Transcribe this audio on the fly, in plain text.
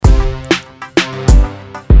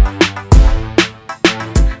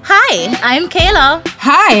Hi, I'm Kayla.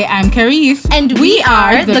 Hi, I'm Kreatives. And we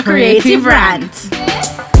are the Creative Rant.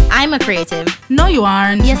 I'm a creative. No, you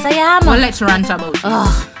aren't. Yes, I am. Well, let's rant about it.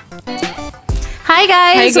 Hi,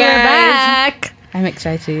 guys. Hi, We're guys. back. I'm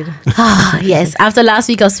excited. Yes, after last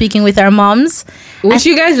week of speaking with our moms. Which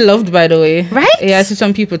you guys loved, by the way. Right? Yeah, I see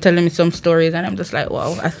some people telling me some stories, and I'm just like,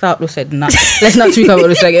 wow, I thought we said not. Let's not speak about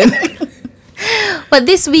this again. But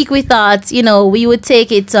this week we thought, we would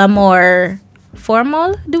take it to a more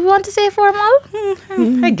formal. Do we want to say formal?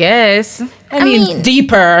 I guess. I mean,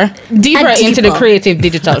 deeper into the creative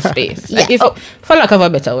digital space. Yeah. Like for lack of a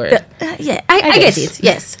better word. Yeah, I get it.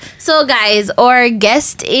 Yes. So, guys, our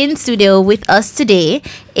guest in studio with us today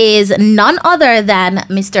is none other than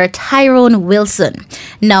Mr. Tyrone Wilson.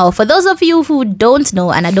 Now, for those of you who don't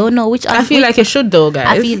know, and I don't know which... I feel like you should though,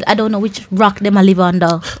 guys. I don't know which rock them I live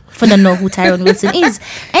under for to know who Tyrone Wilson is.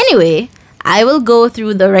 Anyway, I will go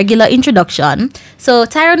through the regular introduction. So,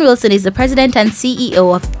 Tyrone Wilson is the president and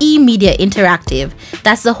CEO of eMedia Interactive.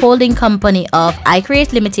 That's the holding company of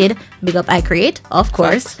iCreate Limited, big up iCreate, of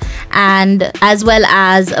course, and as well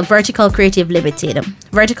as Vertical Creative Limited.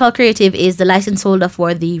 Vertical Creative is the license holder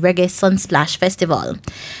for the Reggae Sunsplash Festival.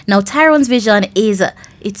 Now, Tyrone's vision is...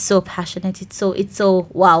 It's so passionate. It's so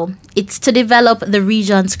wow. It's to develop the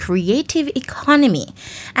region's creative economy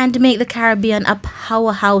and make the Caribbean a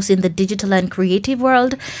powerhouse in the digital and creative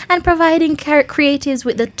world, and providing creatives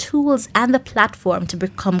with the tools and the platform to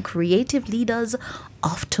become creative leaders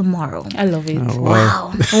of tomorrow. I love it. Oh,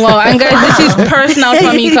 wow. Wow. And guys, this is personal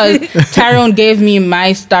for me because Tyrone gave me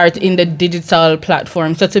my start in the digital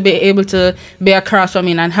platform. So to be able to be across from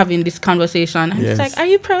me and having this conversation, I'm just like, are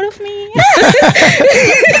you proud of me?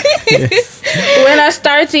 Yes. When I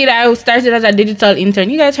started as a digital intern.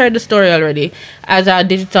 You guys heard the story already. As a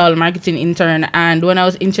digital marketing intern. And when I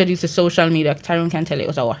was introduced to social media, Tyrone can tell it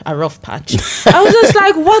was a rough patch. I was just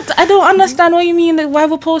like, what? I don't understand what you mean. Like, why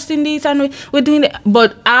we're posting this and we're doing it.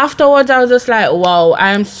 But afterwards, I was just like, wow,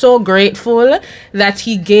 I am so grateful that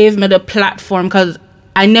he gave me the platform, because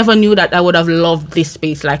I never knew that I would have loved this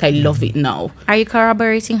space like I love it now. Are you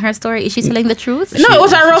corroborating her story? Is she telling the truth? No, it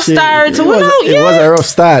was a rough start. It was a rough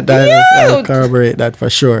start. I'll corroborate that for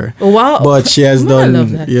sure. Wow. But she has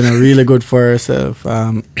done, really good for herself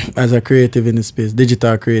as a creative in the space.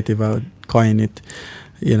 Digital creative, I would coin it,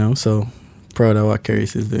 so proud of what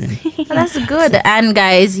Keris is doing. Well, that's good. And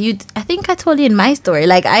guys, I think I told you in my story,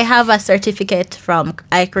 like I have a certificate from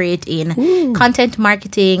iCreate in content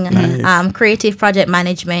marketing, creative project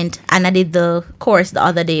management, and I did the course the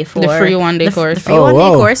other day for the free one-day course. The free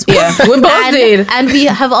one-day course. Yeah, we both did. And we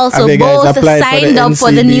have also have both signed up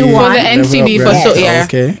for the new one. For the NCB.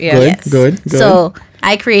 Okay, yeah. Good. So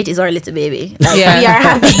iCreate is our little baby. Like, yeah. We are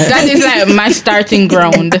happy. That is like my starting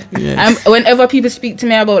ground. Yes. Whenever people speak to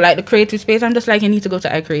me about like the creative space, I'm just like, you need to go to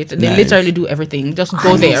iCreate. They literally do everything. Just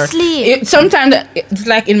go there. Sometimes it's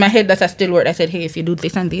like in my head that I still work. I said, hey, if you do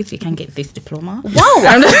this and this, you can get this diploma. Wow.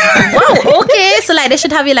 Wow. Okay. So like they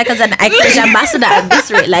should have you like as an iCreate ambassador at this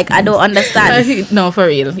rate. Like I don't understand. No, for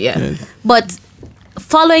real. Yeah. But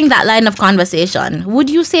following that line of conversation, would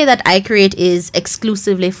you say that iCreate is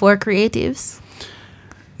exclusively for creatives?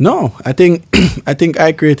 No, I think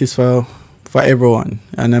iCreate is for everyone.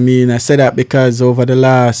 And I say that because over the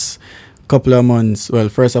last couple of months, well,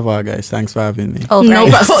 first of all, guys, thanks for having me. Oh, no,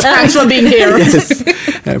 thanks for being here. Yes,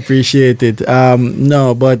 I appreciate it.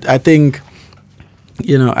 No, but I think,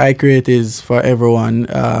 iCreate is for everyone.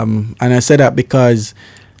 And I say that because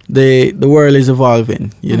the world is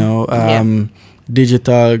evolving,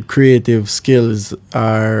 digital creative skills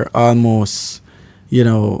are almost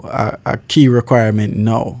a key requirement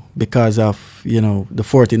now because of the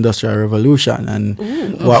fourth industrial revolution and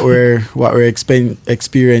what we're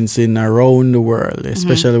experiencing around the world,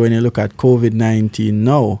 especially when you look at COVID-19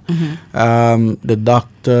 now. The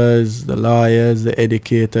doctors, the lawyers, the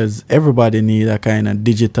educators, everybody need a kind of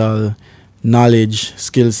digital knowledge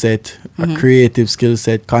skill set, a creative skill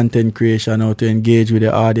set, content creation, how to engage with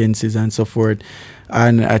the audiences and so forth.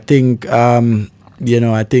 And I think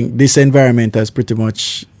I think this environment has pretty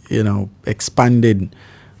much, expanded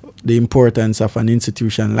the importance of an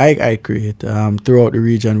institution like iCreate throughout the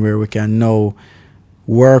region, where we can now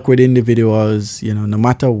work with individuals, no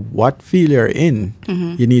matter what field you're in.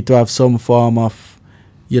 You need to have some form of,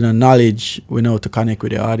 knowledge, to connect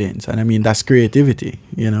with the audience. And that's creativity.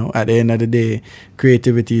 At the end of the day,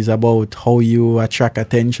 creativity is about how you attract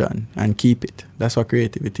attention and keep it. That's what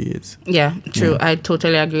creativity is. Yeah, true. I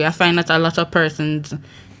totally agree. I find that a lot of persons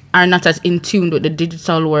are not as in tune with the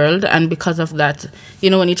digital world, and because of that,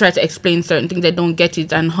 when you try to explain certain things, they don't get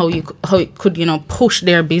it, and how it could push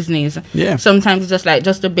their business. Sometimes it's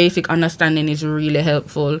just the basic understanding is really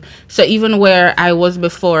helpful. So even where I was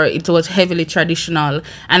before, it was heavily traditional,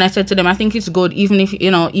 and I said to them, I think it's good,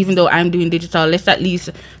 even though I'm doing digital, let's at least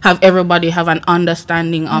have everybody have an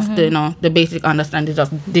understanding of the basic understandings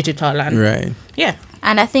of digital. And right. Yeah.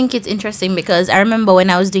 And I think it's interesting because I remember when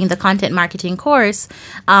I was doing the content marketing course,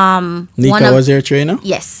 Nika was your trainer?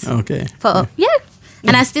 Yes. Okay.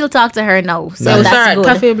 And I still talk to her now. So nice. that's good.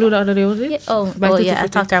 Cafe Blue the other day, was it? Yeah. Oh yeah. I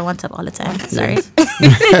talk to her on WhatsApp all the time. Sorry.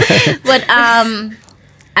 But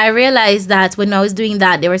I realized that when I was doing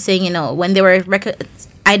that, they were saying, when they were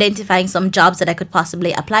identifying some jobs that I could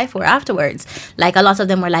possibly apply for afterwards. Like a lot of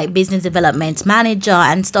them were like business development manager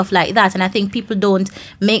and stuff like that. And I think people don't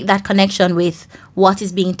make that connection with what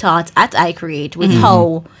is being taught at iCreate, with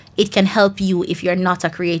how it can help you if you're not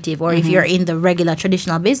a creative or if you're in the regular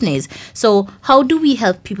traditional business. So how do we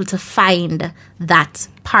help people to find that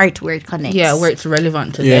part where it connects? Yeah, where it's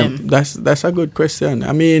relevant to them. That's a good question.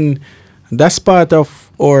 I mean, that's part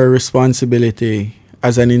of our responsibility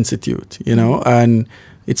as an institute, and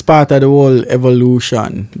it's part of the whole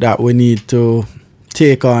evolution that we need to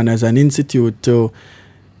take on as an institute to,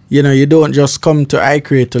 you don't just come to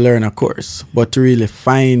iCreate to learn a course, but to really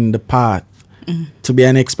find the path to be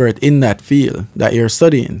an expert in that field that you're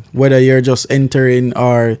studying, whether you're just entering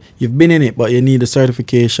or you've been in it, but you need a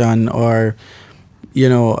certification or,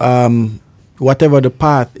 whatever the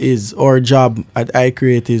path is. Our job at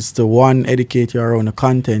iCreate is to, one, educate you around the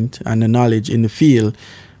content and the knowledge in the field,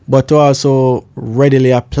 but to also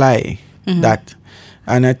readily apply that.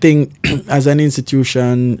 And I think as an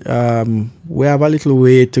institution, we have a little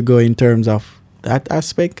way to go in terms of that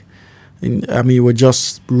aspect. We're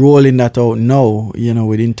just rolling that out now,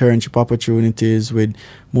 with internship opportunities, with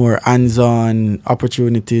more hands-on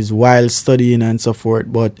opportunities while studying and so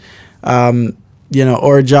forth. But,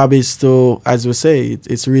 our job is to, as we say,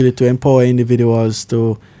 it's really to empower individuals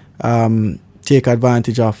to take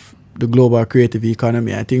advantage of the global creative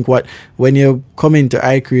economy. I think when you come into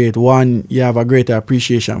iCreate, one, you have a greater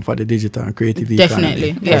appreciation for the digital and creative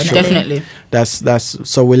economy. Definitely. That's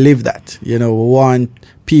so we live that. We want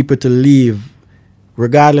people to leave,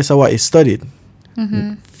 regardless of what you studied,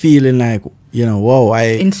 feeling like, whoa,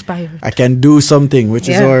 inspired. I can do something, which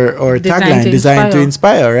is our tagline, design to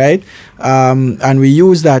inspire, right? And we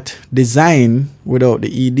use that design without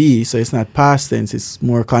the ED, so it's not past tense, it's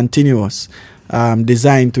more continuous.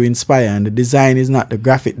 Design to inspire, and the design is not the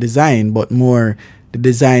graphic design, but more the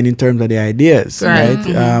design in terms of the ideas, right?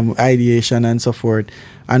 Ideation and so forth.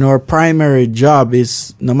 And our primary job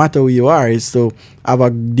is, no matter who you are, is to have a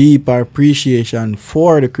deeper appreciation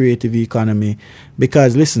for the creative economy.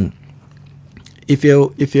 Because listen, if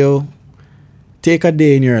you take a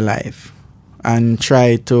day in your life and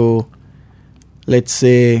try to, let's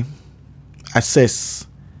say, assess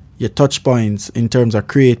your touch points in terms of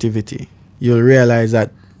creativity, you'll realize that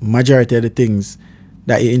majority of the things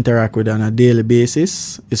that you interact with on a daily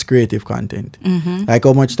basis is creative content. Like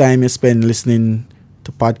how much time you spend listening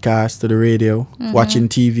to podcasts, to the radio, watching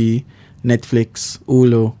TV, Netflix,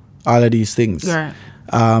 Hulu, all of these things. Right.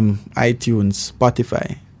 iTunes,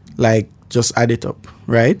 Spotify. Like, just add it up,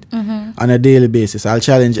 right? On a daily basis. I'll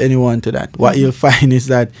challenge anyone to that. What you'll find is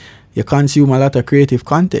that you consume a lot of creative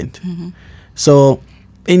content. So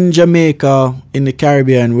in Jamaica, in the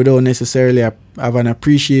Caribbean, we don't necessarily have an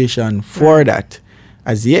appreciation for that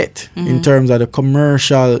as yet in terms of the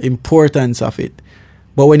commercial importance of it.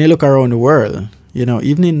 But when you look around the world,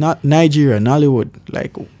 even in Nigeria, Nollywood,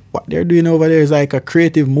 like what they're doing over there is like a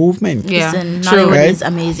creative movement. Yeah, Nollywood is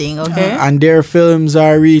amazing, okay? And their films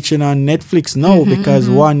are reaching on Netflix now because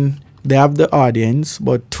one, they have the audience,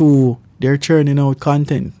 but two, they're churning out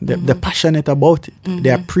content. They're passionate about it. They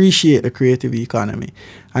appreciate the creative economy.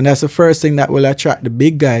 And that's the first thing that will attract the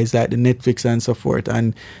big guys like the Netflix and so forth.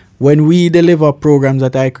 And when we deliver programs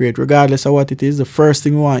that iCreate, regardless of what it is, the first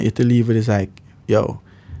thing we want you to leave with is like, yo,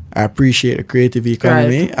 I appreciate the creative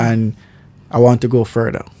economy and I want to go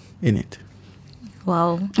further in it.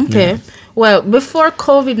 Wow. Okay. Well, before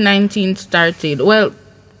COVID-19 started,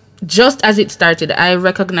 just as it started, I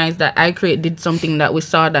recognized that iCreate did something that we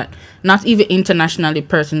saw that not even internationally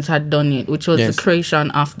persons had done it, which was the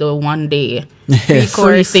creation of the one-day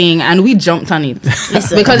free thing, and we jumped on it.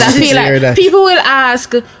 Because I feel like people will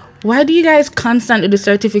ask, why do you guys constantly do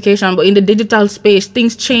certification, but in the digital space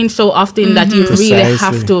things change so often that you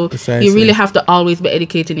really have to always be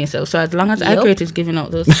educating yourself? So as long as iCreate is giving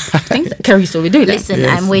out those things, Carissa, we do that. Listen,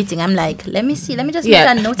 I'm waiting. I'm like, let me just make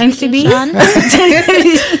a notification.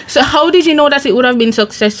 NCB. So how did you know that it would have been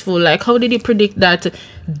successful? Like, how did you predict that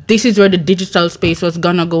this is where the digital space was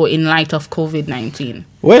gonna go in light of COVID-19?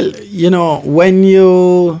 Well,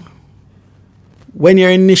 when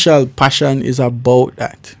your initial passion is about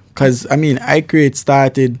that, because iCreate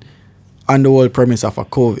started on the whole premise of a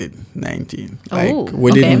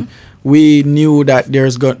COVID-19. We knew that there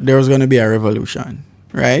was going to be a revolution,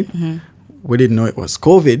 right? Mm-hmm. We didn't know it was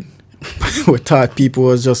COVID. We thought people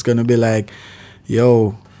was just going to be like,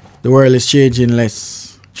 yo, the world is changing,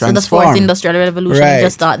 let's transform. So the fourth industrial revolution, right.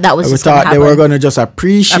 Just thought that was we just going to happen. They were going to just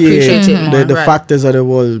appreciate the right. factors of the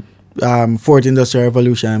whole fourth industrial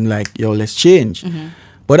revolution. I'm like, yo, let's change. Mm-hmm.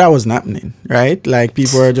 But that wasn't happening, right? Like,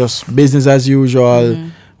 people are just business as usual. Mm-hmm.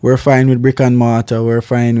 We're fine with brick and mortar. We're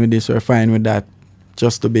fine with this. We're fine with that.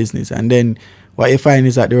 Just the business. And then what you find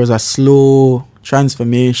is that there was a slow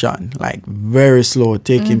transformation, like very slow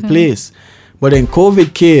taking place. But then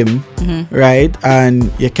COVID came, right? And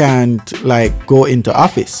you can't like go into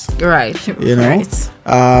office. Right. Right.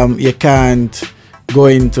 You can't go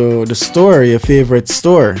into the store, your favorite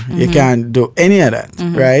store. You can't do any of that,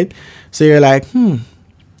 right? So you're like,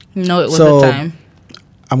 No, it was the time.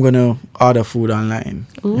 I'm going to order food online,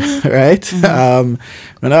 right? I'm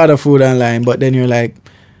going to order food online, but then you're like,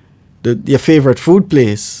 your favorite food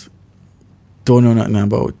place don't know nothing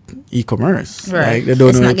about e-commerce. Right. Like, they don't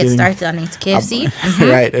Let's know not get anything started on it. KFC.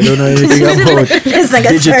 Right. They don't know anything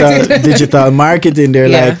about digital marketing. They're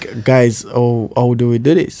like, guys, how do we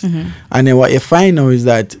do this? And then what you find now is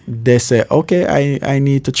that they say, okay, I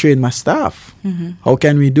need to train my staff. How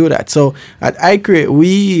can we do that? So at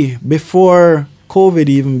iCreate, before COVID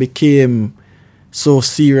even became so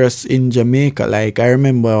serious in Jamaica, like I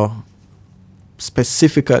remember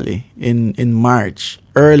specifically in March,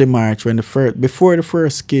 early March, when before the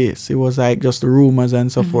first case, it was like just the rumors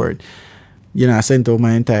and so forth. I sent out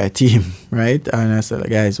my entire team, right? And I said,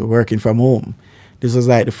 guys, we're working from home. This was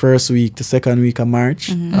like the first week, the second week of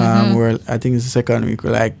March. I think it's the second week.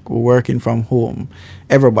 We're working from home.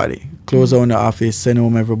 Everybody, close down the office, send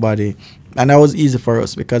home everybody. And that was easy for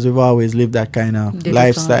us because we've always lived that kind of digital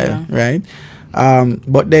lifestyle, right?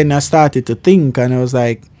 But then I started to think, and I was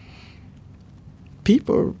like,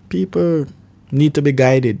 people need to be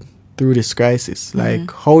guided through this crisis. Like,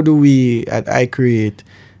 how do we at iCreate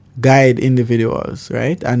guide individuals,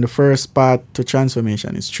 right? And the first part to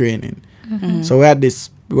transformation is training. So we have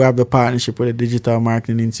the partnership with the Digital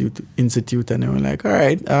Marketing Institute, and they were like, all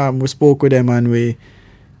right, we spoke with them and we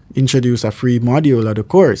introduced a free module of the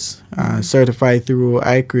course, certified through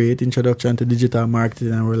iCreate, Introduction to Digital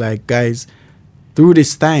Marketing. And we're like, guys, through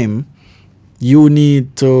this time, you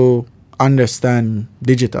need to understand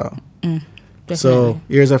digital. So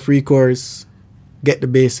here's a free course. Get the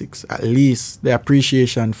basics, at least the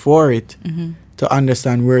appreciation for it, to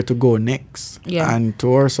understand where to go next. And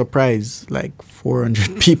to our surprise, like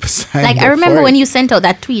 400 people signed up. I remember when you sent out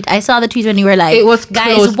that tweet. I saw the tweet when you were like, it was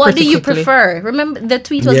guys, what do you prefer? Remember the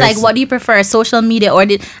tweet was like, what do you prefer, social media or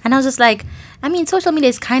and I was just like, social media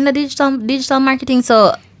is kind of digital marketing,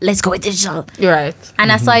 so let's go with digital. You're right.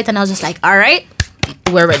 And I saw it and I was just like, all right,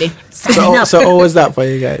 we're ready. So how was that for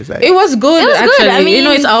you guys? Like, it was good. Actually,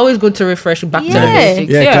 good. It's always good to refresh back to the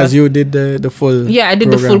basics. Yeah, because you did the full. Yeah, I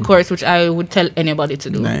did the full course, which I would tell anybody to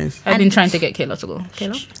do. Nice. I've been trying to get Kayla to go.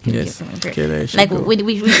 Kayla? Yes. Kayla,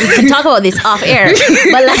 we can talk about this off air,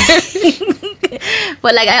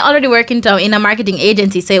 but I already work in a marketing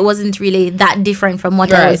agency, so it wasn't really that different from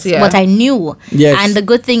what I knew. Yes. And the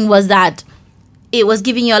good thing was that it was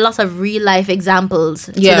giving you a lot of real life examples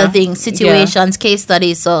to the things, situations, case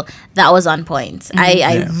studies. So that was on point.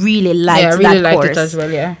 I really liked that course. It as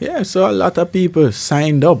well. Yeah. So a lot of people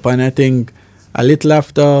signed up, and I think a little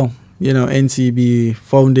after, NCB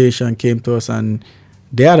Foundation came to us, and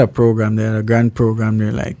they had a program, they had a grant program.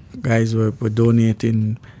 They're like, guys, we're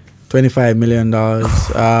donating $25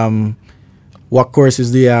 million. What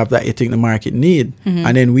courses do you have that you think the market need?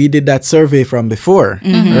 And then we did that survey from before,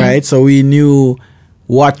 right? So we knew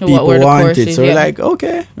what people wanted. Courses, so we're like,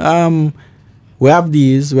 okay, we have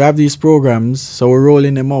these programs, so we're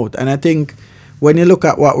rolling them out. And I think when you look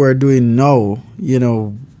at what we're doing now,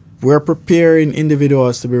 we're preparing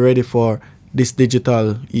individuals to be ready for this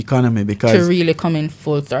digital economy, because to really come in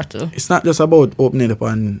full throttle. It's not just about opening up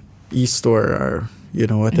an e-store or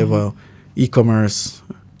whatever e-commerce.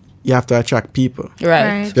 you have to attract people.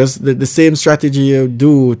 Right. Just the same strategy you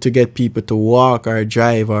do to get people to walk or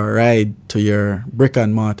drive or ride to your brick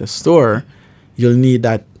and mortar store, you'll need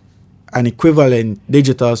that an equivalent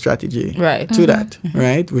digital strategy to that,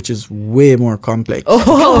 right? Which is way more complex.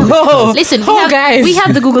 Listen, we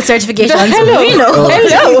have the Google certification. So we know.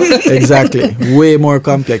 Hello. Exactly. Way more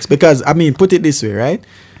complex. Because, I mean, put it this way, right?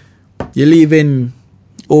 You live in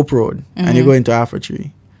Oak Road and you go into Alpha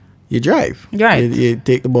Tree. You drive. Right. You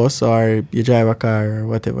take the bus or you drive a car or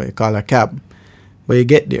whatever. You call a cab. But you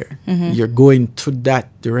get there. You're going to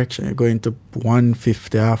that direction. You're going to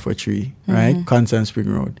 150 Alpha Tree, right? Constant Spring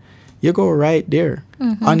Road. You go right there.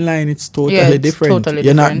 Online, it's totally different.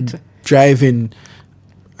 You're not driving,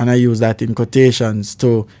 and I use that in quotations,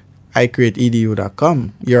 to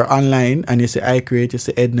iCreateEDU.com. You're online and you say iCreate, you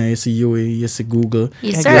say Edna, you see UE, you see Google,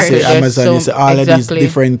 you say Amazon, you see all of these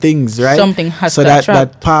different things, right? Something has so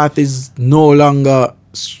that path is no longer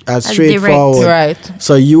as straightforward. Right.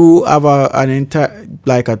 So you have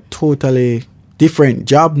a totally different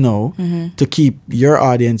job now to keep your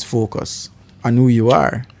audience focused on who you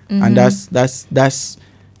are. And that's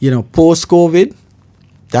post-COVID,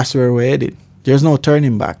 that's where we're headed. There's no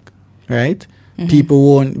turning back, right? People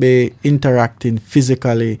won't be interacting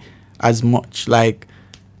physically as much. Like,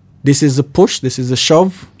 this is a push, this is a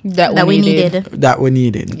shove that we needed.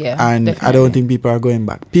 Yeah, and definitely. I don't think people are going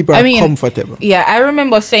back. People are comfortable. Yeah, I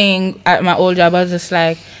remember saying at my old job, I was just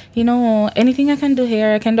like, anything I can do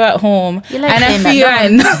here, I can do at home. And I feel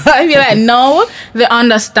like now they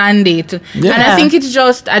understand it. Yeah. And I think it's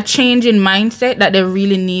just a change in mindset that they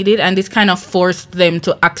really needed, and this kind of forced them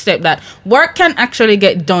to accept that work can actually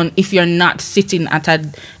get done if you're not sitting at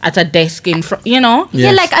a desk in front, Yes.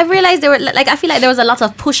 Yeah, like I realized I feel like there was a lot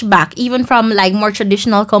of pushback even from like more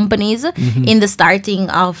traditional companies in the starting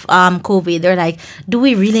of COVID. They're like, do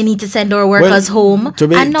we really need to send our workers home?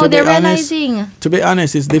 And now they're realizing. To be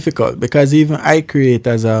honest, it's difficult because even iCreate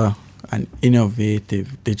as an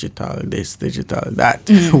innovative digital this, digital that,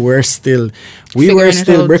 we were still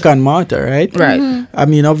brick and mortar, right? Right. I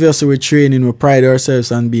mean, obviously we're training, we pride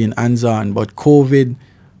ourselves on being hands-on, but COVID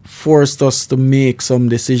forced us to make some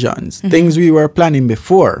decisions. Things we were planning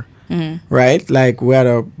before. Right? Like we had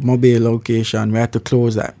a mobile location, we had to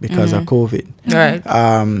close that because of COVID. Right.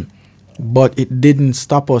 But it didn't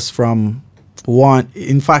stop us from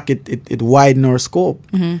in fact, it widened our scope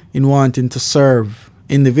in wanting to serve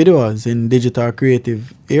individuals in digital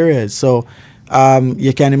creative areas. So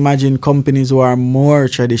you can imagine companies who are more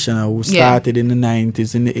traditional, who started in the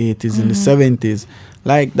 90s, in the 80s, in the 70s.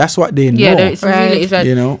 Like, that's what they know. Yeah, it's really is that.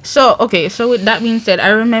 So with that being said, I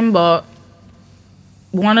remember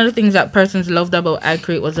one of the things that persons loved about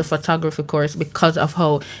iCreate was the photography course because of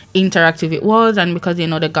how interactive it was and because,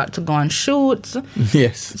 they got to go on shoots.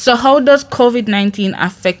 Yes. So how does COVID-19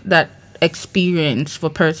 affect that experience for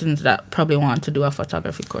persons that probably want to do a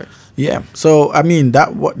photography course? Yeah. So, I mean,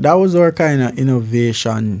 that was our kind of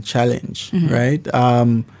innovation challenge, right?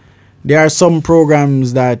 There are some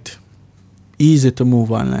programs that easy to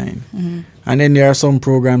move online. And then there are some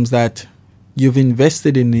programs that you've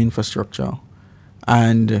invested in the infrastructure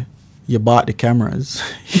and you bought the cameras.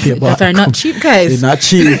 That are not cheap, guys. They're not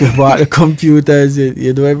cheap. You bought the computers.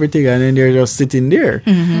 You do everything, and then they're just sitting there.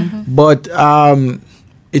 But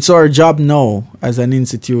it's our job now as an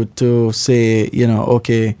institute to say,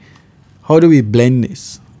 okay, how do we blend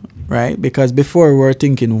this, right? Because before we were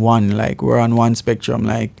thinking we're on one spectrum,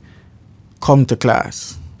 like come to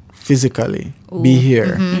class physically, be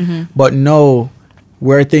here. But now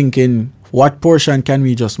we're thinking, what portion can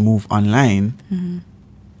we just move online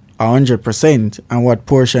 100%, and what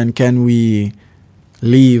portion can we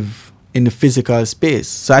leave in the physical space?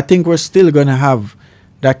 So I think we're still going to have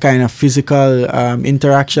that kind of physical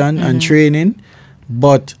interaction and training,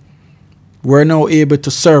 but we're now able to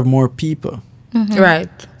serve more people. Right.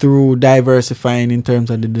 Through diversifying in terms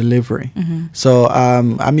of the delivery. So,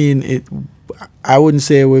 I mean, I wouldn't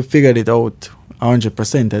say we've figured it out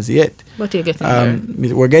 100% as yet. But you're getting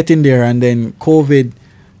there. We're getting there, and then COVID,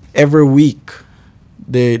 every week,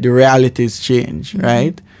 the realities change,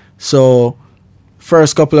 right? So,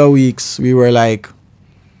 first couple of weeks, we were like,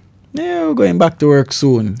 yeah, we're going back to work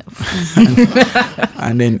soon.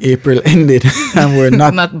 And then April ended, and we're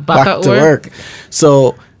not back to work.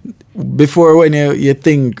 So, before when you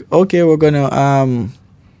think, okay, we're going to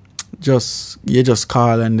just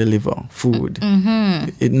call and deliver food.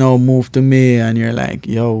 It now moved to me, and you're like,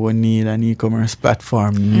 yo, we need an e-commerce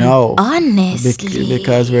platform. No. Honestly.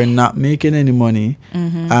 Because we're not making any money,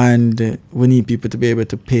 and we need people to be able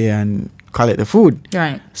to pay and collect the food.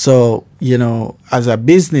 Right. So, as a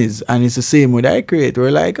business, and it's the same with iCreate, we're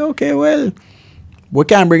like, okay, well, we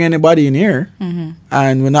can't bring anybody in here,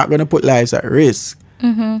 and we're not going to put lives at risk.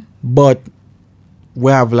 But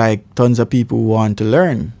we have like tons of people who want to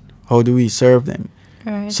learn. How do we serve them?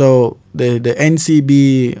 Right. So the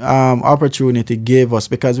NCB opportunity gave us,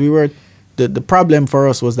 because we were the problem for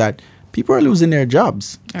us was that people are losing their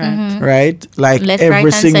jobs, right? Like Left, every right,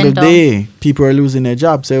 and single center. day, people are losing their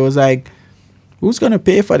jobs. So it was like, who's gonna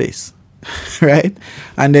pay for this, right?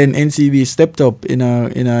 And then NCB stepped up in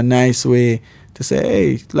a nice way to say,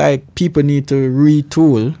 hey, like people need to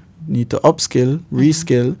retool, need to upskill,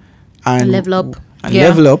 reskill, and Level up. and Yeah.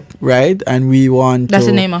 level up, right? And we want That's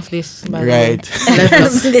to, the name of this. By the way. right? This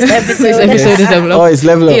episode. This episode is Level Up. Oh, it's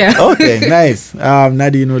level up. Yeah. Okay, nice.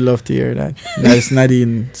 Nadine would love to hear that. That's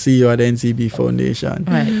Nadine, CEO at the NCB Foundation.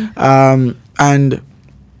 Right. And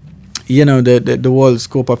you know, the whole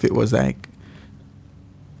scope of it was like,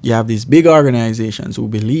 you have these big organizations who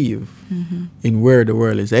believe in where the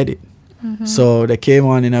world is headed. So they came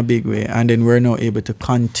on in a big way, and then we're now able to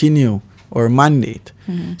continue our mandate.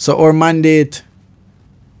 So our mandate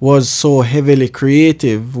was so heavily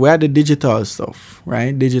creative. We had the digital stuff,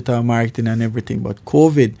 right? Digital marketing and everything. But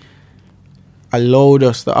COVID allowed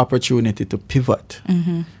us the opportunity to pivot,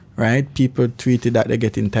 right? People tweeted that they're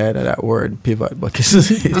getting tired of that word, pivot, but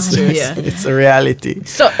it's a reality.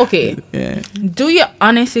 So, okay. Yeah. Do you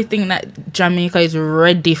honestly think that Jamaica is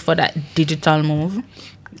ready for that digital move?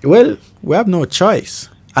 Well, we have no choice.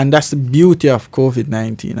 And that's the beauty of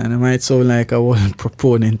COVID-19. And I might sound like a whole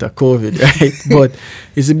proponent of COVID, right? But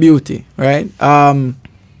it's a beauty, right? I'm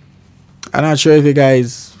not sure if you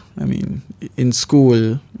guys, I mean, in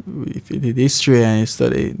school, if you did history and you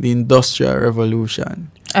study the Industrial Revolution.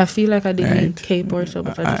 I feel like I didn't Right. cape or so,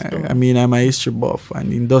 but I just don't. I mean, I'm a history buff.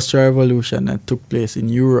 And the Industrial Revolution that took place in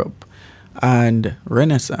Europe and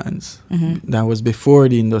Renaissance, that was before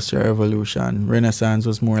the Industrial Revolution. Renaissance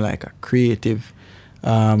was more like a creative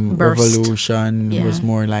revolution. Yeah. Was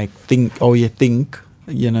more like how you think,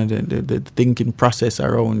 you know, the thinking process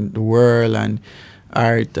around the world and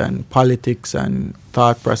art and politics and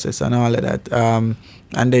thought process and all of that. And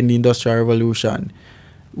then the Industrial Revolution.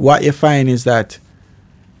 What you find is that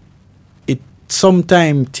it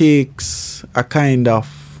sometimes takes a kind of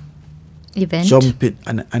Event. jump it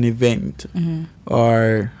an event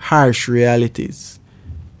or harsh realities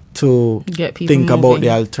to Get people think about moving. the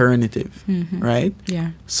alternative, right?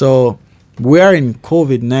 Yeah. So we are in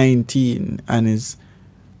COVID-19, and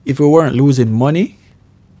if we weren't losing money,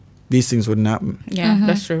 these things wouldn't happen. Yeah,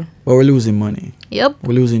 that's true. But we're losing money. Yep.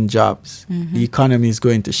 We're losing jobs. The economy is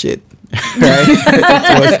going to shit, right?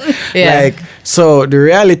 It was Yeah. like, so the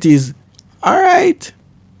reality is, all right,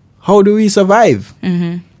 how do we survive?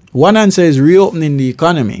 One answer is reopening the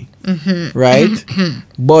economy, right?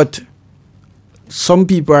 But some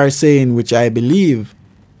people are saying, which I believe,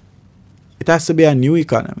 it has to be a new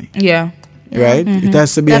economy, Yeah. right? It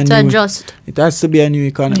has to be You have to adjust. It has to be a new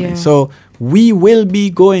economy. Yeah. So we will be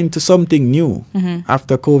going to something new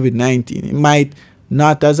after COVID-19. It might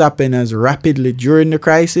not as happen as rapidly during the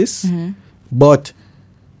crisis, but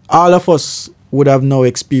all of us would have now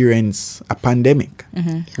experienced a pandemic.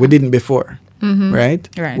 We didn't before, right?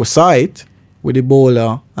 Right. We saw it with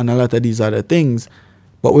Ebola and a lot of these other things,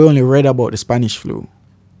 but we only read about the Spanish flu,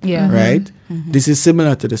 Yeah. right? This is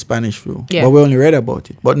similar to the Spanish flu, Yeah. but we only read about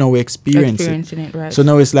it. But now we experience it. Experiencing it, right. So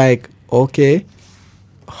now it's like, okay,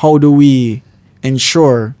 how do we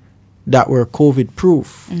ensure that we're COVID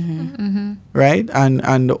proof, right?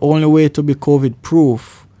 And the only way to be COVID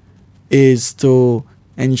proof is to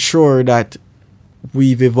ensure that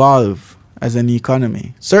we've evolved as an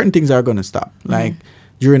economy. Certain things are going to stop, like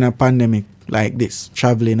during a pandemic like this,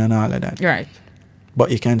 traveling and all of that. Right.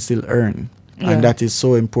 But you can still earn. Yeah. And that is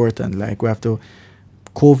so important. Like we have to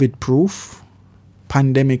COVID proof,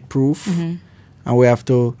 pandemic proof, and we have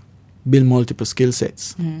to build multiple skill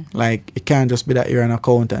sets. Like it can't just be that you're an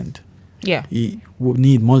accountant. Yeah. You would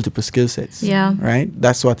need multiple skill sets. Yeah. Right?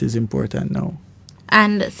 That's what is important now.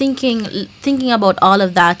 And thinking about all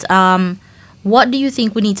of that, what do you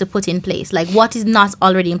think we need to put in place? Like, what is not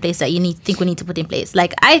already in place that you think we need to put in place?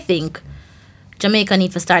 Like, I think Jamaica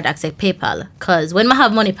need to start accept PayPal, because when I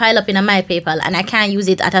have money pile up in my PayPal and I can't use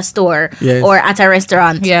it at a store Yes. or at a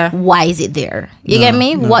restaurant, Yeah. why is it there? You No, get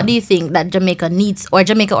me? no. What do you think that Jamaica needs, or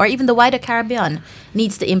even the wider Caribbean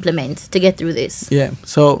needs to implement to get through this? Yeah.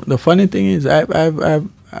 So the funny thing is, I've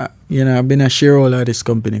been a shareholder of this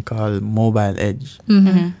company called Mobile Edge,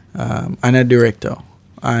 and a director,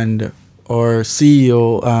 and our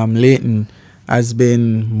CEO Leighton has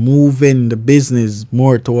been moving the business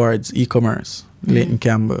more towards e-commerce. Leighton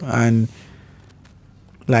Campbell, and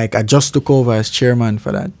like I just took over as chairman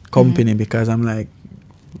for that company because I'm like,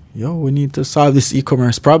 we need to solve this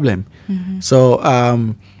e-commerce problem. So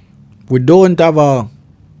we don't have an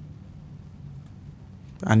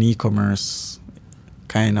e-commerce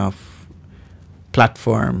kind of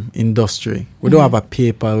platform industry. We don't have a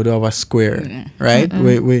PayPal, we don't have a Square, right?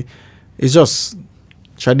 We it's just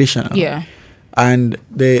traditional. Yeah. And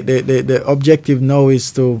the objective now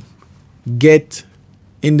is to get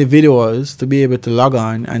individuals to be able to log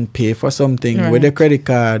on and pay for something with a credit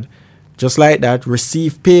card, just like that,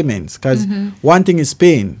 receive payments. Because one thing is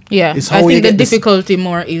paying. Yeah, it's I think the difficulty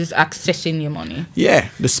more is accessing your money. Yeah,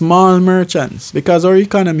 the small merchants, because our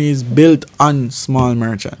economy is built on small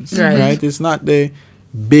merchants, right? It's not the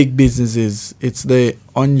big businesses. It's the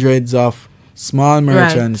hundreds of small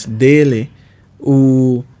merchants daily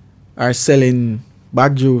who are selling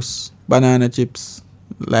bag juice, banana chips,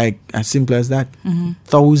 like as simple as that.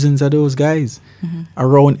 Thousands of those guys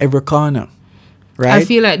around every corner, right? I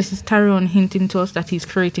feel like this is Tyrone hinting to us that he's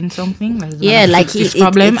creating something. Like this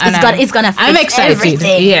problem, it's gonna fix I'm excited.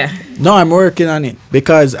 everything. Yeah. No, I'm working on it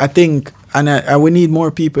because I think, and I we need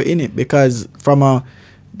more people in it, because from a,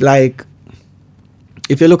 like,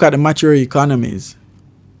 if you look at the mature economies,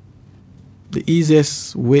 the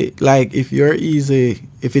easiest way, like if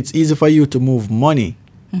it's easy for you to move money,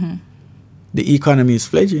 the economy is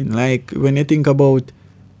fledgling. Like when you think about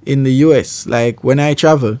in the US, like when I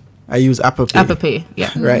travel, I use Apple Pay. Apple Pay,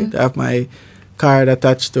 yeah. Right? I have my card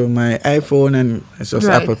attached to my iPhone and it's just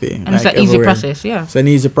Apple Pay. And it's an easy process, yeah. It's an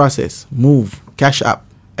easy process. Move, Cash App,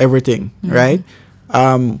 everything, right?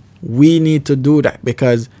 We need to do that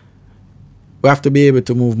because we have to be able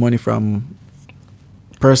to move money from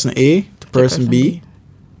person A to person B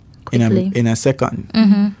in a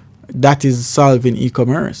second. That is solving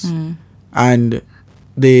e-commerce. And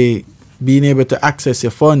they being able to access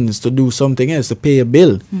your funds to do something else, to pay a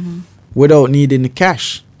bill without needing the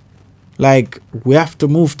cash. Like, we have to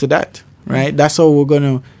move to that, right? That's how we're going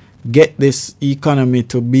to get this economy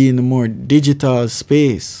to be in a more digital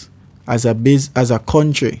space as a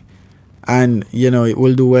country. And, it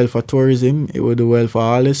will do well for tourism. It will do well for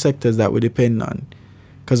all the sectors that we depend on.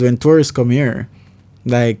 Because when tourists come here,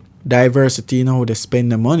 like, diversity in how they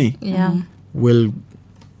spend the money will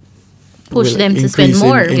push them to spend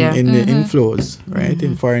more in the inflows, right?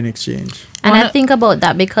 In foreign exchange. And I think about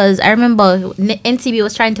that because I remember NCB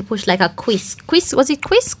was trying to push like a quiz. Was it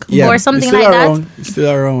Quisk? Yeah, or something it's like around. that? It's still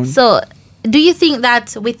around. So do you think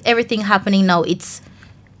that with everything happening now, it's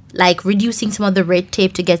like reducing some of the red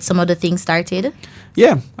tape to get some of the things started?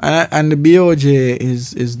 Yeah, and the BOJ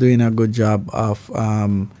is doing a good job of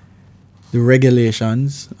the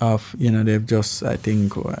regulations of, they've just, I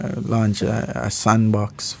think, launched a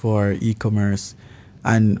sandbox for e-commerce.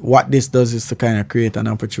 And what this does is to kind of create an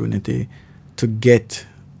opportunity to get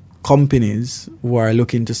companies who are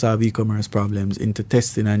looking to solve e-commerce problems into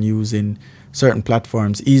testing and using certain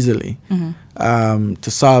platforms easily to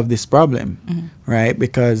solve this problem, right?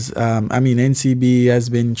 Because, NCB has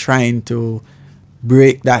been trying to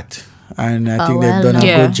break that. And I think they've done a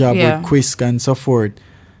good job with Quisk and so forth.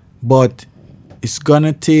 But it's going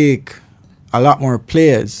to take a lot more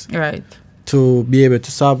players to be able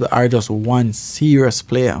to solve that, are just one serious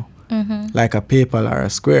player, like a PayPal or a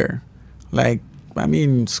Square.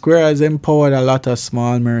 Square has empowered a lot of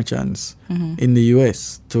small merchants in the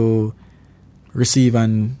US to receive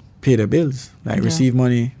and pay the bills, receive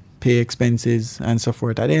money, pay expenses, and so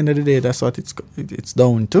forth. At the end of the day, that's what it's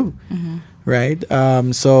down to, right?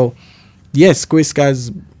 So, yes, Quisk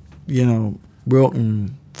has,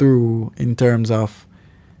 broken through in terms of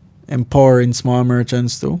empowering small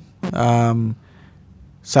merchants too.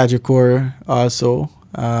 Sagicor also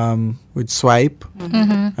with Swipe.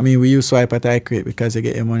 We use Swipe at iCreate because you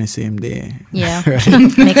get your money same day. Yeah, right?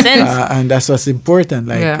 Makes sense. And that's what's important.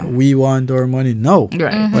 We want our money now.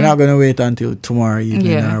 Right. We're not going to wait until tomorrow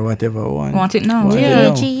evening or whatever we want. Want it now.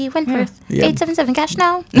 AG Wentworth. 877 cash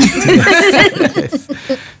now. Yes.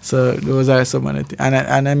 So those are some of the things.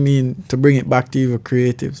 And to bring it back to you,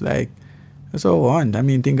 Kreatives, that's all I want.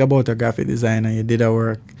 Think about a graphic designer. You did a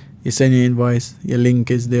work. You send your invoice. Your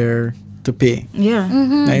link is there to pay. Yeah.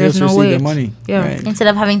 And you just receive the money. Yeah. Right? Instead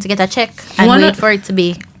of having to get a check and wait for it to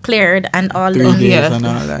be cleared and all 3 days and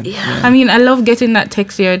all that. Yeah. I love getting that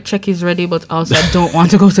text here, check is ready, but also I don't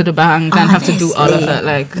want to go to the bank and have to do all of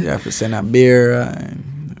that. You have to send a beer.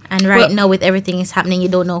 And now with everything is happening, you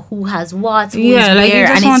don't know who has what, who's you where,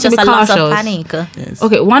 just and want it's to just be a lot cautious. of panic. Yes.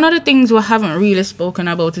 Okay, one of the things we haven't really spoken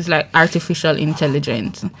about is artificial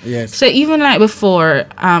intelligence. Yes. So even before,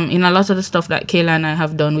 in a lot of the stuff that Kayla and I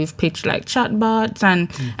have done, we've pitched chatbots,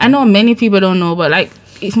 and I know many people don't know, but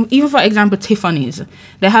even for example, Tiffany's,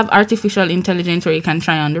 they have artificial intelligence where you can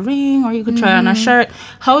try on the ring or you could try on a shirt.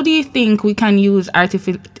 How do you think we can use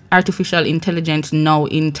artificial intelligence now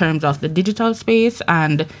in terms of the digital space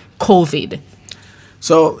and COVID?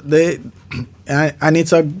 So and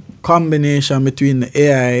it's a combination between the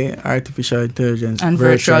AI, artificial intelligence, And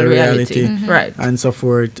virtual reality, Right. and so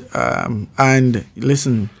forth. And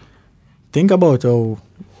listen, think about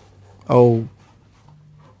how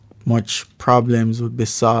much problems would be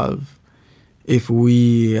solved if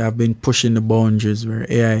we have been pushing the boundaries where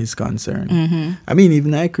AI is concerned. I mean,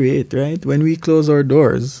 even iCreate, right? When we close our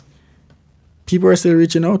doors, people are still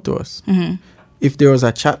reaching out to us. If there was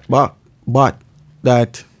a chat bot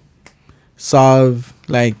that solve,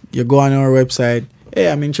 like, you go on our website,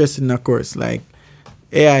 hey, I'm interested in a course, like,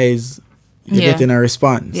 AI is, you're getting a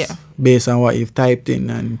response based on what you've typed in,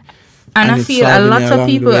 and I it's feel solving a it along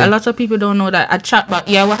the way. lot of people don't know that a chatbot,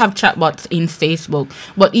 we have chatbots in Facebook,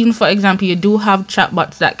 but even for example, you do have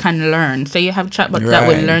chatbots that can learn. So you have chatbots that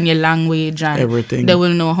will learn your language and everything. They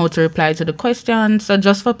will know how to reply to the questions. So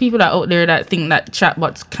just for people that out there that think that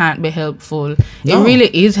chatbots can't be helpful, it really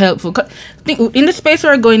is helpful. In the space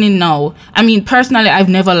we're going in now, I mean, personally, I've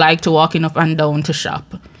never liked to walking up and down to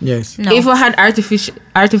shop. Yes. No. If I had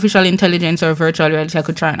artificial intelligence or virtual reality, I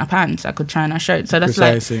could try on a pants, I could try on a shirt. So that's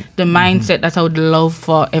Precisely. like the mindset that I would love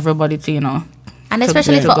for everybody to, And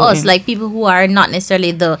especially to for go us, in. like people who are not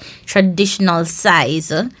necessarily the traditional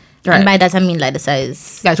size. Right. And by that I mean like the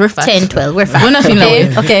size Guys, we're fat. 10, 12. We're fat. We're not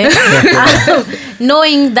feeling okay.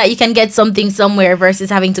 Knowing that you can get something somewhere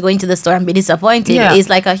versus having to go into the store and be disappointed is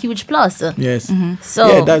like a huge plus. Yes. So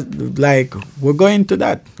yeah, that's like, we're going to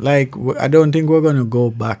that. Like, I don't think we're going to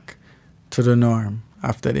go back to the norm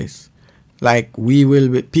after this. Like, we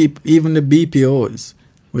will be, even the BPOs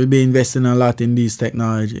will be investing a lot in these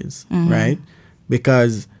technologies, right?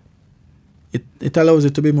 Because it allows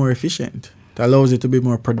it to be more efficient. It allows it to be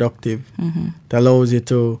more productive. It allows you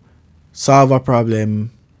to solve a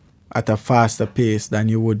problem at a faster pace than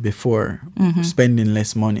you would before, spending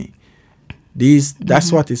less money.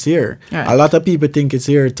 That's what is here. Right. A lot of people think it's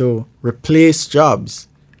here to replace jobs,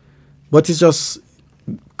 but it's just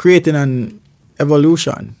creating an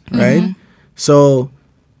evolution, right? So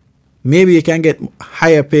maybe you can get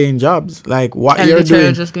higher paying jobs, like what And you're literally, I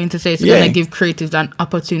doing. was just going to say, it's going to give creatives an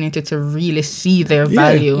opportunity to really see their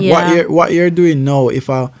value. Yeah. What you're doing now, if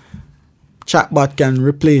a chatbot can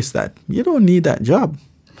replace that, you don't need that job.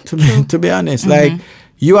 To be honest, like,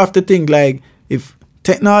 you have to think, like, if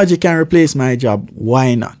technology can replace my job,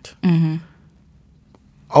 why not?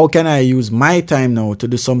 How can I use my time now to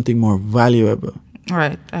do something more valuable?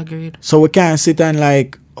 Right, agreed. So we can't sit and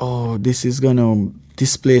like, oh, this is gonna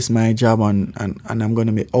displace my job and I'm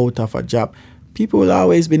gonna be out of a job. People will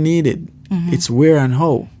always be needed. It's where and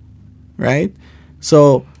how, right?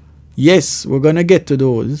 So yes, we're gonna get to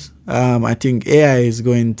those. I think AI is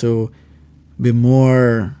going to be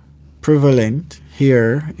more prevalent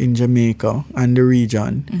here in Jamaica and the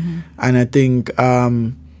region, and I think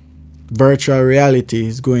virtual reality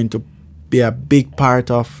is going to be a big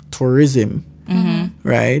part of tourism,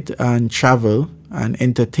 right, and travel and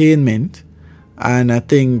entertainment. And I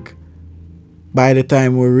think by the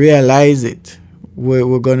time we realize it,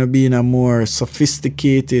 we're going to be in a more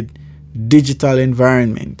sophisticated digital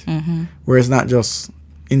environment where it's not just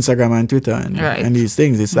Instagram and Twitter and these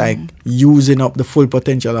things. It's like using up the full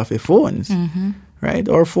potential of your phones, right?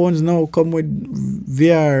 Our phones now come with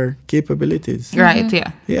VR capabilities. Right,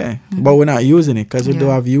 yeah. Yeah, but we're not using it because we don't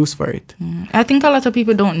have use for it. I think a lot of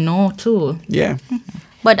people don't know too. Yeah.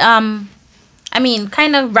 But I mean,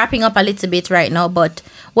 kind of wrapping up a little bit right now, but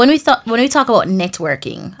when we talk about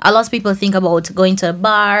networking, a lot of people think about going to a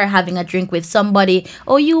bar, having a drink with somebody.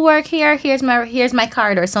 Oh, you work here, here's my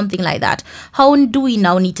card, or something like that. How do we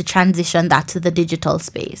now need to transition that to the digital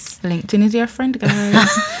space? LinkedIn is your friend, guys.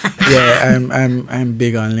 Yeah, I'm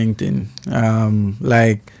big on LinkedIn.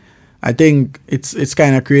 Like, I think it's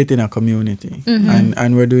kind of creating a community,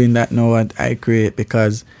 and we're doing that now at iCreate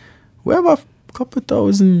because we have a couple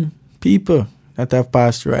thousand people that have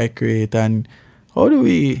passed through iCreate. And how do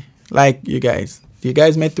we, like, you guys? Do you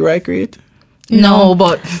guys met through iCreate? No,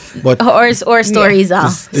 but Or stories are.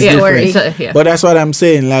 It's different. Yeah. But that's what I'm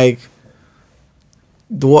saying. Like,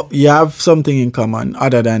 you have something in common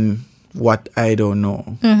other than what I don't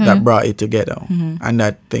know that brought it together, and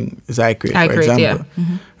that thing is iCreate, for example,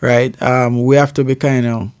 right? We have to be kind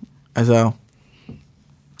of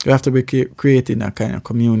we have to be creating a kind of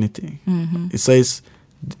community. So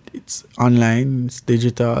it's online, it's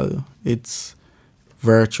digital, it's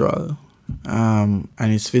virtual, and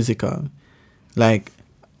it's physical. Like,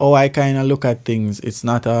 I kind of look at things, it's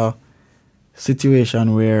not a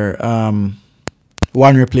situation where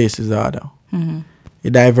one replaces the other.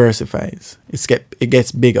 It diversifies. It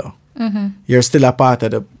gets bigger. You're still a part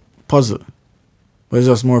of the puzzle, but it's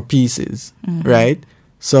just more pieces, right?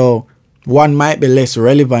 So one might be less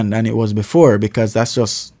relevant than it was before because that's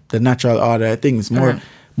just the natural order of things.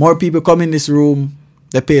 More people come in this room,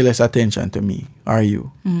 they pay less attention to me or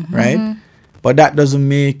you, right? But that doesn't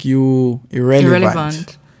make you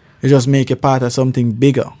irrelevant. It just make you part of something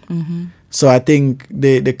bigger. So I think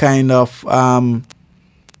the kind of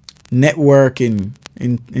networking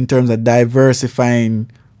in terms of diversifying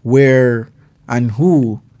where and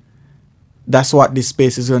who, that's what this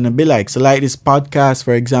space is going to be like. So like this podcast,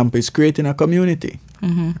 for example, is creating a community.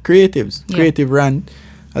 Kreatives, creative run.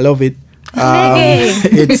 I love it.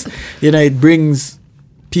 It's, it brings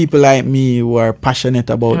people like me who are passionate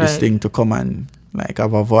about this thing to come and like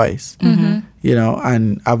have a voice, and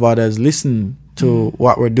have others listen to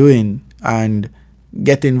what we're doing and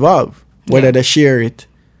get involved, whether they share it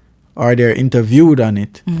or they're interviewed on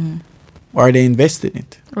it or they invest in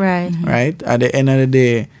it. Right? At the end of the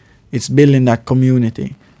day, it's building that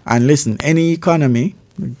community. And listen, any economy,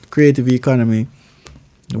 creative economy,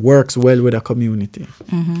 works well with a community.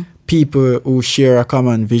 People who share a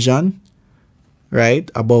common vision, right,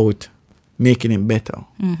 about making it better.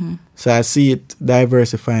 So I see it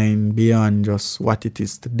diversifying beyond just what it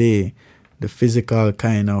is today, the physical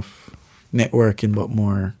kind of networking, but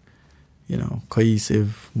more,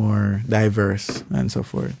 cohesive, more diverse, and so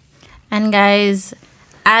forth. And guys,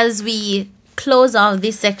 as we close off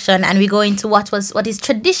this section and we go into what is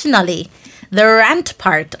traditionally the rant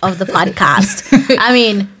part of the podcast, I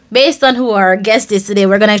mean, based on who our guest is today,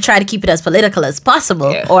 we're going to try to keep it as political as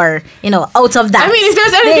possible, or, out of that. I mean, if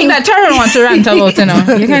there's anything that Tyrone wants to rant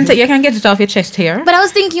about, you can get it off your chest here. But I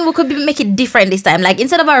was thinking we could make it different this time. Like,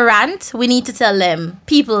 instead of a rant, we need to tell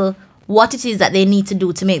people what it is that they need to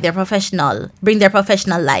do to make bring their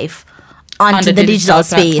professional life onto the digital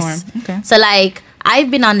space. Okay. So, like,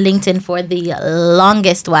 I've been on LinkedIn for the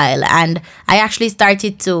longest while, and I actually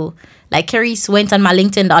started to, like, Carice went on my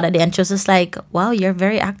LinkedIn the other day and she was just like, wow, you're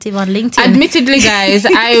very active on LinkedIn. Admittedly, guys,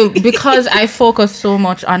 because I focus so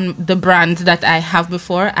much on the brands that I have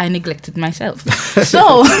before, I neglected myself.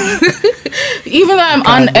 So, even though I'm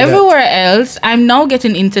on everywhere else, I'm now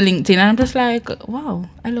getting into LinkedIn and I'm just like, wow,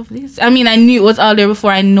 I love this. I mean, I knew it was all there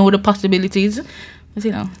before. I know the possibilities. But,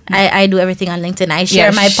 I do everything on LinkedIn. I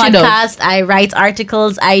share my podcast. I write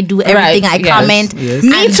articles. I do everything. I comment. Yes.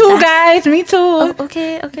 Me too, guys. Me too. Oh,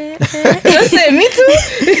 okay. Just say me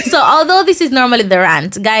too. So, although this is normally the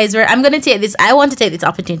rant, guys, I want to take this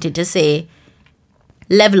opportunity to say,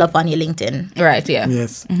 level up on your LinkedIn. Right, yeah.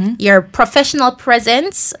 Yes. Your professional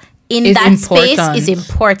presence in that space is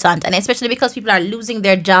important, and especially because people are losing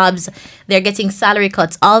their jobs, they're getting salary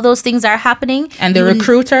cuts, all those things are happening, and the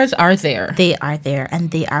recruiters are there. They are there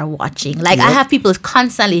and they are watching. Like, I have people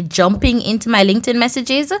constantly jumping into my LinkedIn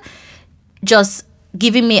messages, just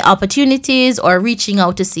giving me opportunities or reaching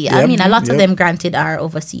out to see. I mean, a lot of them, granted, are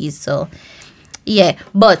overseas, so yeah,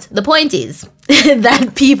 but the point is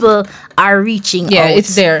that people are reaching out.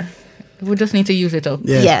 It's there. We just need to use it up.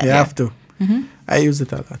 You have to. I use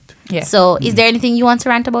it a lot. Yeah. So, is there anything you want to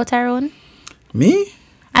rant about, Tyrone? Me?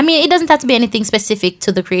 I mean, it doesn't have to be anything specific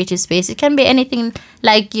to the creative space. It can be anything,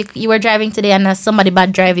 like you were driving today and somebody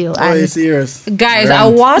bad drive you. Oh, you're serious? Guys, I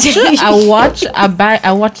watched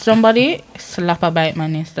somebody slap a bike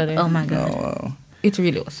man yesterday. Oh my God. Oh, wow. It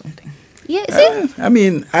really was something. Yeah, is it? I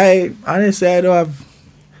mean, I honestly, I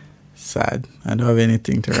don't have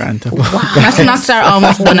anything to rant about. Wow. My snacks are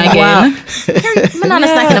almost done again. I'm not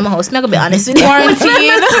snacking in my house. I'm going to be honest with you. Quarantine.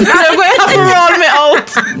 They're going to have to roll me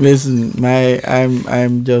out. Listen,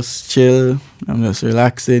 I'm just chill. I'm just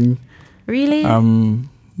relaxing. Really?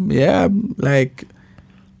 Yeah, like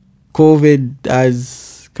COVID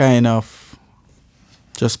has kind of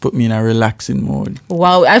just put me in a relaxing mode.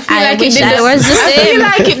 Wow, I feel like it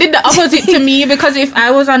did the opposite to me, because if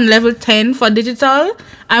I was on level 10 for digital,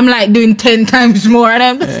 I'm like doing 10 times more, and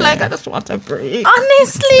I'm just like, I just want a break.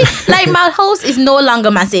 Honestly, like, my house is no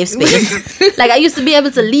longer my safe space. Like, I used to be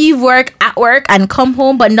able to leave work at work and come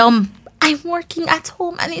home, but now I'm working at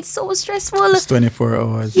home and it's so stressful. It's 24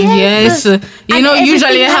 hours. Yes.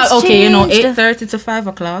 Usually I have, 8:30 to 5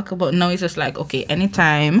 o'clock, but now it's just like, okay,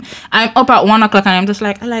 anytime. I'm up at 1 o'clock and I'm just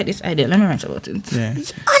like, I like this idea. Let me rant about it. Yeah.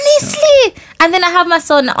 Honestly. And then I have my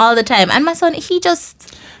son all the time. And my son, he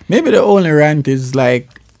just... Maybe the only rant is like,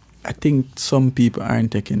 I think some people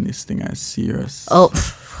aren't taking this thing as serious. Oh.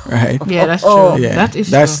 Right? Yeah, that's true. Yeah. That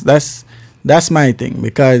is true. That's my thing,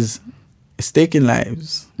 because it's taking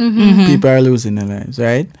lives. People are losing their lives,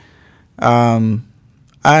 right?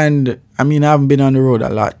 And I mean, I haven't been on the road a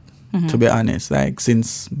lot, to be honest. Like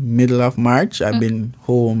since middle of March, I've been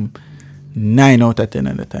home 9 out of 10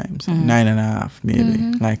 of the times, 9.5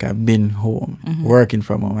 maybe. Like I've been home, working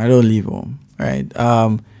from home. I don't leave home, right?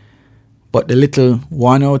 But the little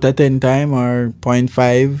 1 out of 10 time or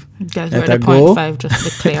 0.5 that I go, 0.5 just to be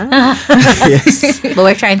clear. Yes. But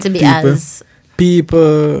we're trying to be as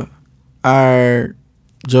people are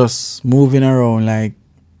just moving around like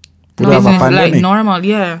we don't have a Business pandemic. like normal,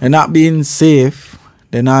 yeah. They're not being safe.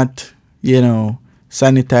 They're not,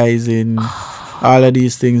 sanitizing, all of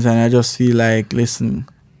these things. And I just feel like, listen,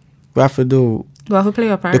 we have to play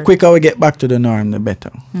a part. the quicker we get back to the norm, the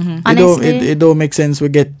better. It don't make sense we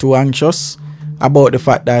get too anxious about the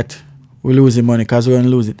fact that we're losing money because we're going to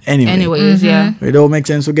lose it anyway. Anyways, yeah. It don't make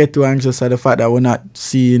sense we get too anxious at the fact that we're not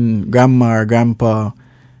seeing grandma or grandpa,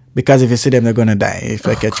 because if you see them, they're going to die if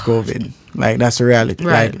they catch COVID. Like, that's the reality.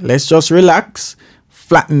 Right. Like, let's just relax,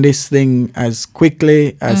 flatten this thing as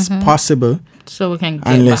quickly as possible, So we can get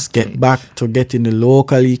and let's get back to getting the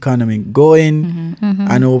local economy going.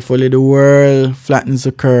 And hopefully the world flattens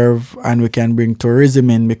the curve and we can bring tourism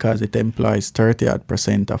in because it employs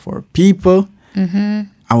 30% of our people, and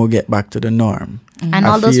we'll get back to the norm. and I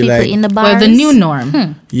all those feel people like- in the bars. Well, the new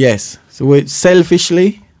norm. Yes. So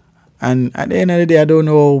selfishly, and at the end of the day, I don't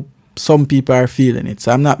know how some people are feeling it.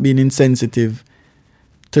 So I'm not being insensitive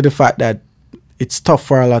to the fact that it's tough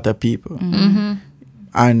for a lot of people.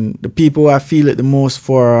 And the people who I feel it the most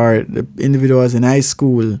for are the individuals in high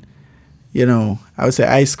school. I would say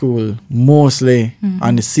high school mostly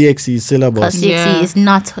on the CXE syllabus. Because CXE is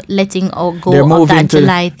not letting go They're of moving that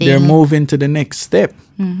July thing. They're moving to the next step.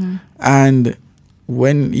 And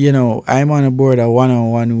when, I'm on a board of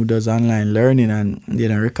one-on-one who does online learning, and,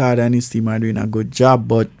 Ricardo and his team are doing a good job,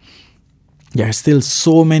 but there are still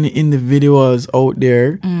so many individuals out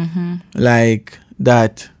there like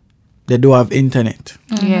that they do have internet,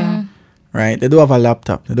 Yeah. right? They do have a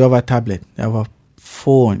laptop, they do have a tablet, they have a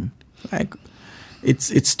phone. Like,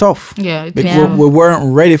 it's tough. Yeah. Because we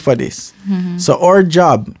weren't ready for this. So our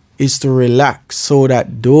job is to relax so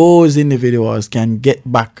that those individuals can get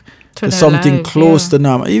back to their something lives, close to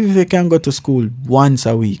normal. Even if they can go to school once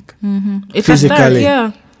a week, It's a start, physically,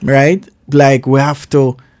 yeah. right? Like, we have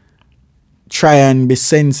to try and be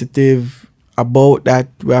sensitive about that.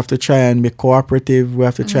 We have to try and be cooperative. We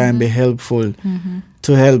have to try and be helpful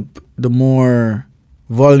to help the more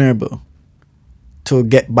vulnerable to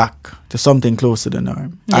get back to something close to the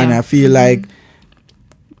norm. And I feel like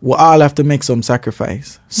we all have to make some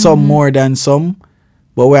sacrifice, some more than some,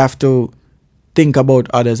 but we have to think about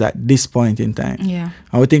others at this point in time. Yeah.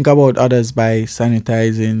 And we think about others by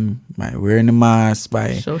sanitizing, by wearing a mask,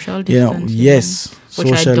 by Social distancing. yes, Which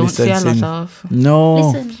social I don't distancing. see a lot of. No,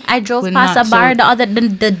 Listen, I drove We're past not a bar so-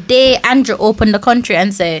 the day Andrew opened the country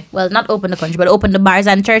and say, well, not open the country, but open the bars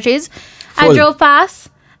and churches. I Full. drove past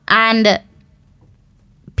and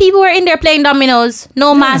people were in there playing dominoes,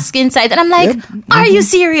 no mask inside. And I'm like, are you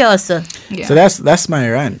serious? Yeah. so that's my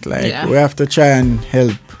rant. Like, Yeah. we have to try and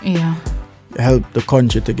help the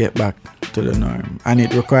country to get back to the norm, and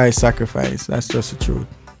it requires sacrifice. That's just the truth.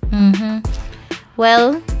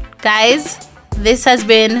 Well, guys, this has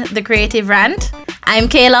been the Creative Rant. I'm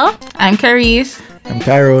Kayla. I'm Carice. I'm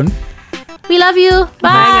Tyrone. We love you.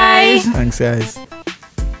 Bye. Bye, guys. Thanks, guys.